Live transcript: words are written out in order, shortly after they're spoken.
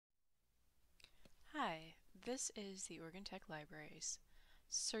This is the Oregon Tech Libraries,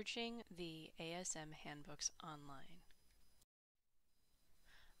 searching the ASM handbooks online.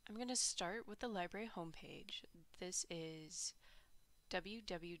 I'm going to start with the library homepage. This is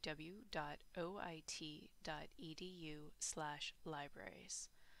www.oit.edu/libraries.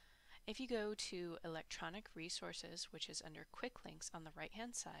 If you go to Electronic Resources, which is under Quick Links on the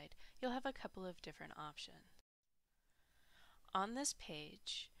right-hand side, you'll have a couple of different options. On this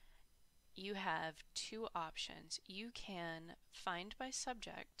page, you have two options. You can find by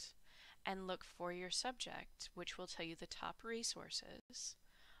subject and look for your subject, which will tell you the top resources,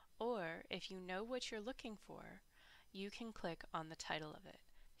 or if you know what you're looking for, you can click on the title of it.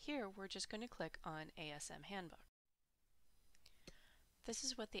 Here we're just going to click on ASM Handbook. This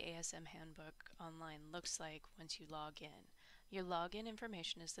is what the ASM Handbook online looks like once you log in. Your login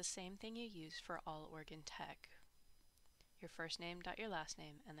information is the same thing you use for all Oregon Tech. Your first name, your last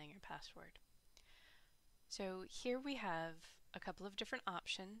name, and then your password. So here we have a couple of different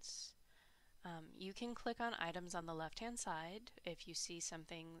options. You can click on items on the left-hand side if you see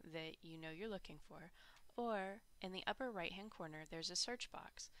something that you know you're looking for, or in the upper right-hand corner there's a search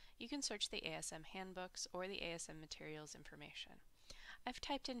box. You can search the ASM handbooks or the ASM materials information. I've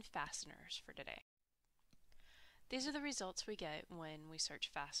typed in fasteners for today. These are the results we get when we search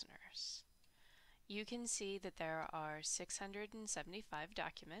fasteners. You can see that there are 675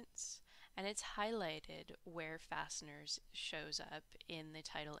 documents, and it's highlighted where fasteners shows up in the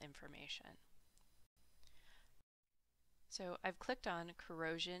title information. So I've clicked on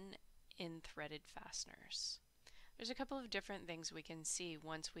corrosion in threaded fasteners. There's a couple of different things we can see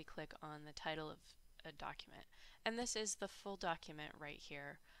once we click on the title of a document, and this is the full document right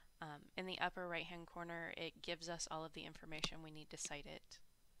here. In the upper right hand corner, it gives us all of the information we need to cite it.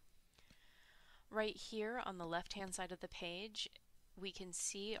 Right here on the left hand side of the page, we can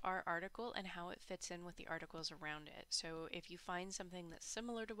see our article and how it fits in with the articles around it. So if you find something that's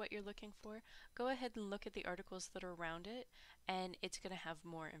similar to what you're looking for, go ahead and look at the articles that are around it, and it's going to have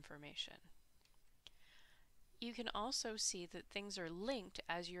more information. You can also see that things are linked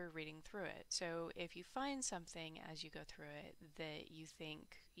as you're reading through it. So if you find something as you go through it that you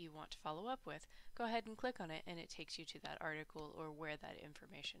think you want to follow up with, go ahead and click on it and it takes you to that article or where that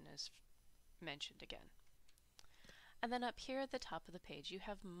information is mentioned again. And then up here at the top of the page you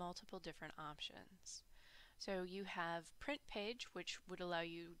have multiple different options. So you have print page, which would allow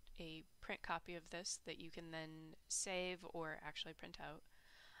you a print copy of this that you can then save or actually print out.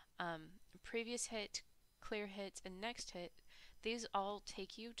 Previous hit, clear hits, and next hit, these all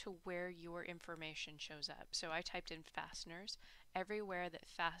take you to where your information shows up. So I typed in fasteners. Everywhere that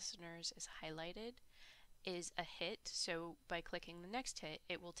fasteners is highlighted is a hit, so by clicking the next hit,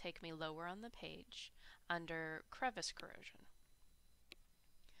 it will take me lower on the page under crevice corrosion.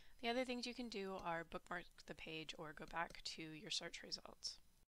 The other things you can do are bookmark the page or go back to your search results.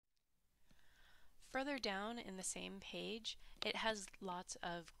 Further down in the same page, it has lots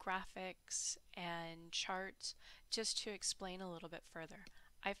of graphics and charts just to explain a little bit further.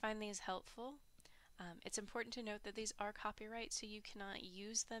 I find these helpful. It's important to note that these are copyright, so you cannot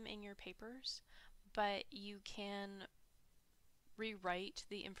use them in your papers, but you can rewrite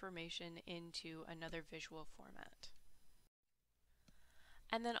the information into another visual format.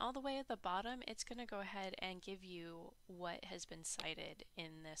 And then all the way at the bottom, it's going to go ahead and give you what has been cited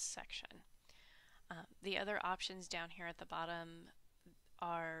in this section. The other options down here at the bottom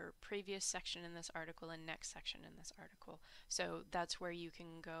are previous section in this article and next section in this article. So that's where you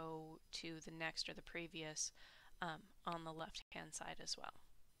can go to the next or the previous on the left hand side as well.